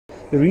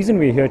The reason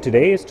we're here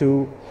today is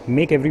to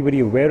make everybody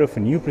aware of a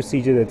new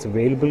procedure that's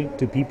available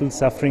to people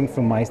suffering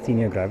from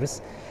myasthenia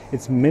gravis.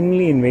 It's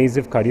minimally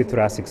invasive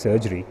cardiothoracic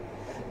surgery.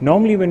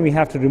 Normally when we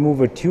have to remove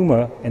a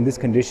tumor in this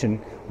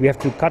condition, we have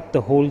to cut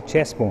the whole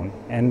chest bone,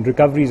 and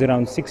recovery is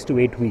around 6 to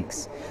 8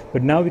 weeks.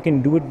 But now we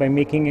can do it by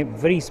making a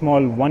very small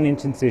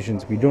 1-inch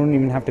incisions. We don't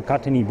even have to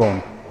cut any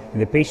bone.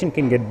 And the patient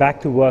can get back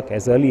to work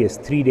as early as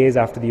 3 days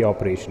after the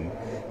operation.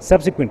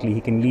 Subsequently,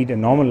 he can lead a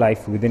normal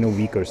life within a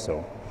week or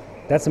so.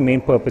 That's the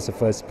main purpose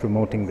of us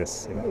promoting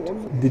this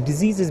event. The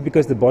disease is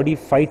because the body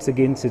fights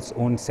against its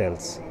own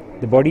cells.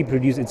 The body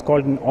produces, it's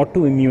called an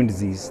autoimmune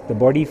disease. The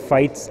body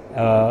fights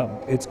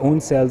its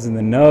own cells in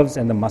the nerves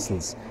and the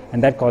muscles,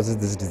 and that causes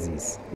this disease.